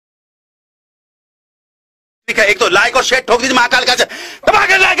ठीक है, एक तो लाइक और शेयर ठोक दीजिए महाकाल का, दबा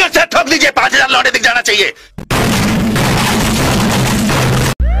के लाइक और शेयर ठोक दीजिए, 5000 लौटे दिख जाना चाहिए।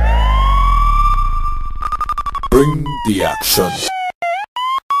 Bring the action.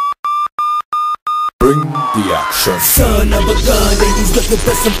 Bring the action. Son of a gun, ladies looking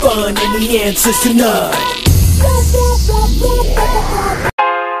for some fun, and the answer's to none.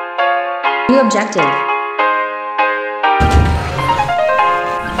 New objective.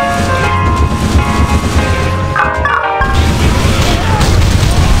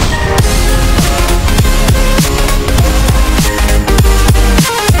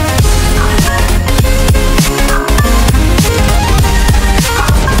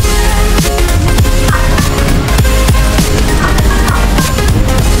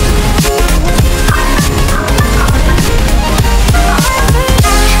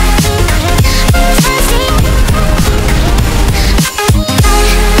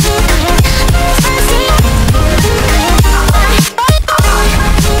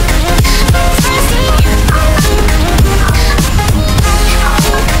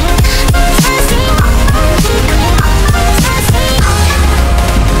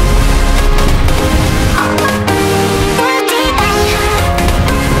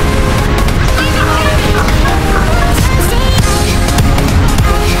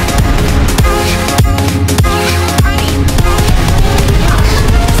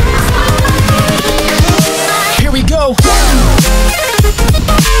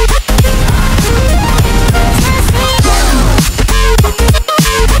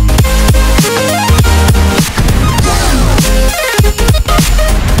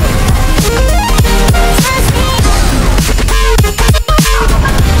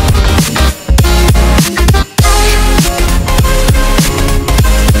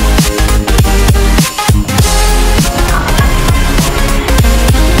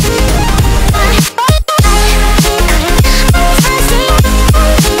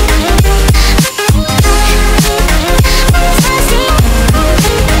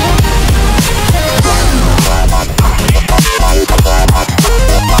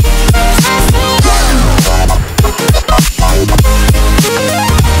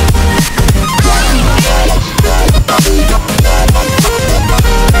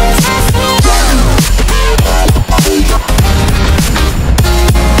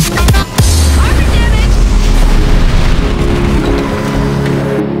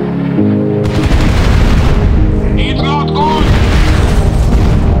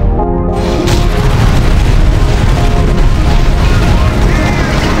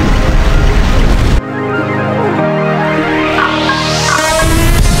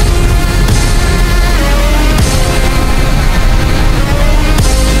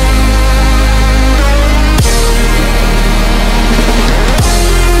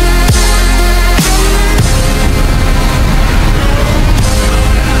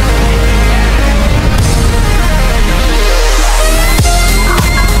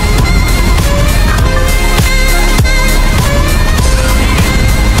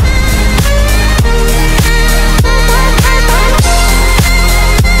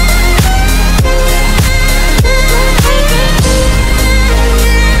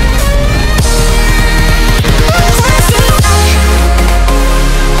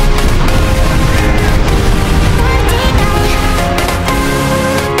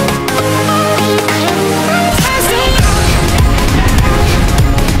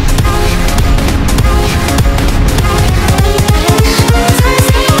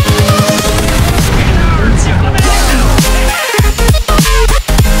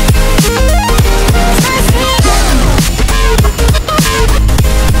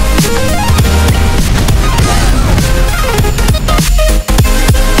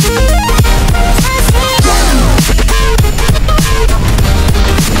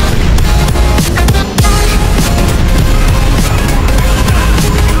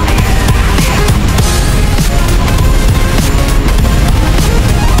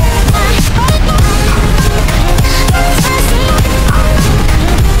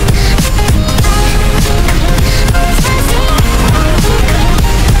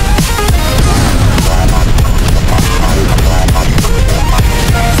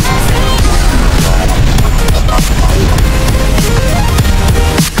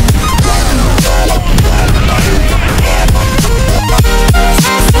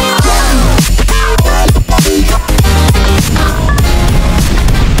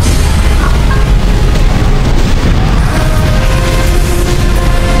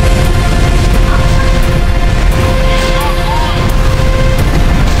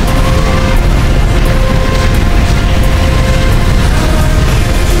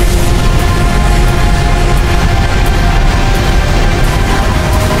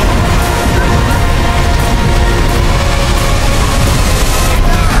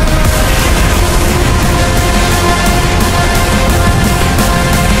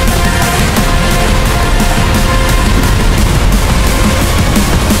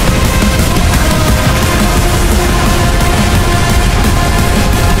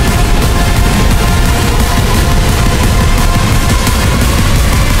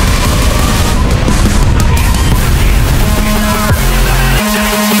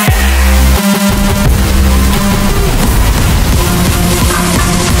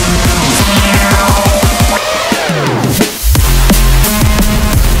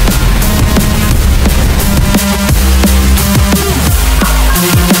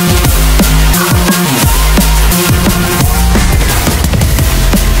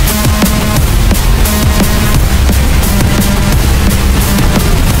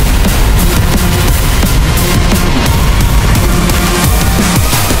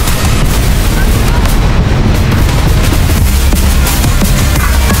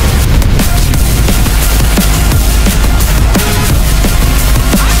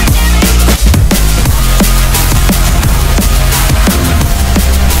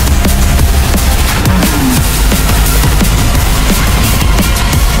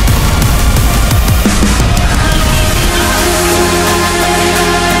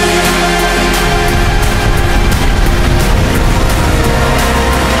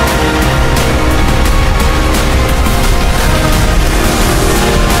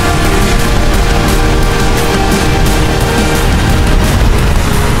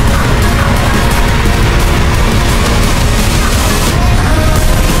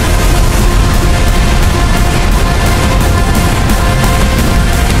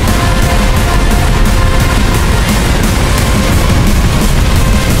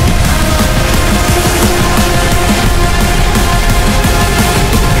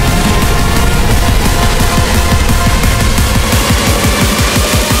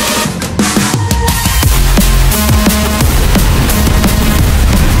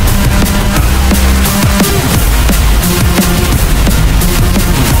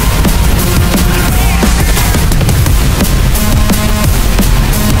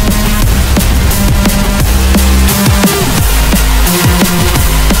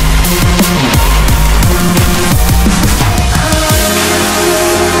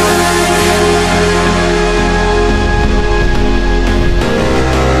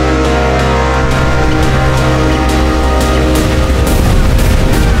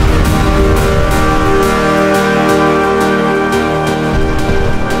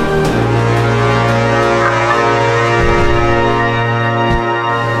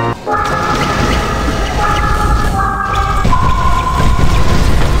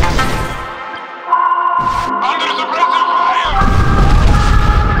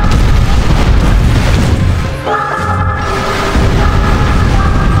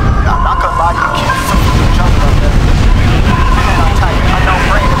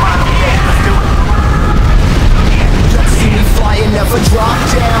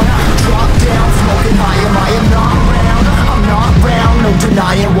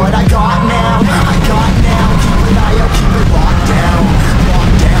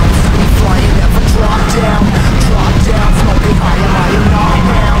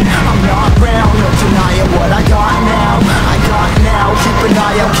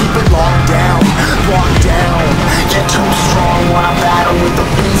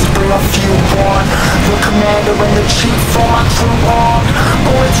 few on. The commander and the chief for my crew on.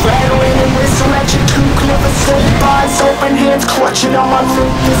 Bullets rattling and whistle at your coop. Never sleep, eyes open, hands clutching on my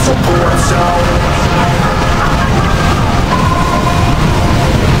loot. It's a war zone.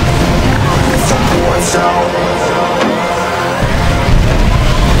 It's a war zone.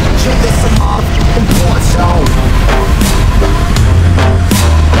 Yeah, it's a motherfucking war zone.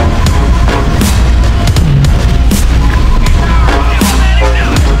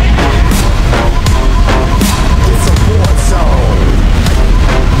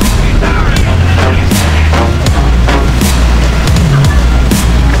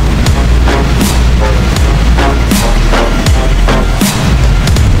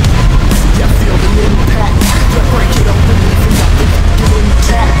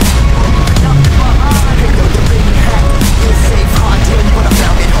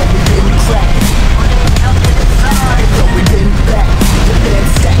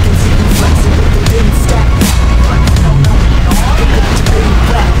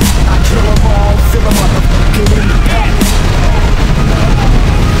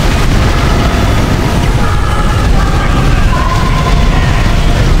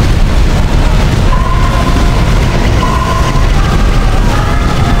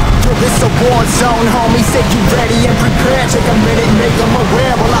 War zone, homie, say you ready and prepared. Take a minute, make them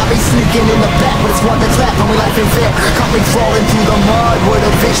aware. Well, I'll be sneaking in the back, but it's one that's left, homie, life ain't fair. Caught me crawling through the mud where the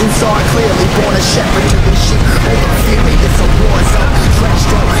visions are clearly born a shepherd to the sheep. Make them fear me, it's a war zone.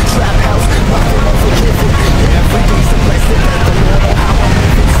 Drenched up,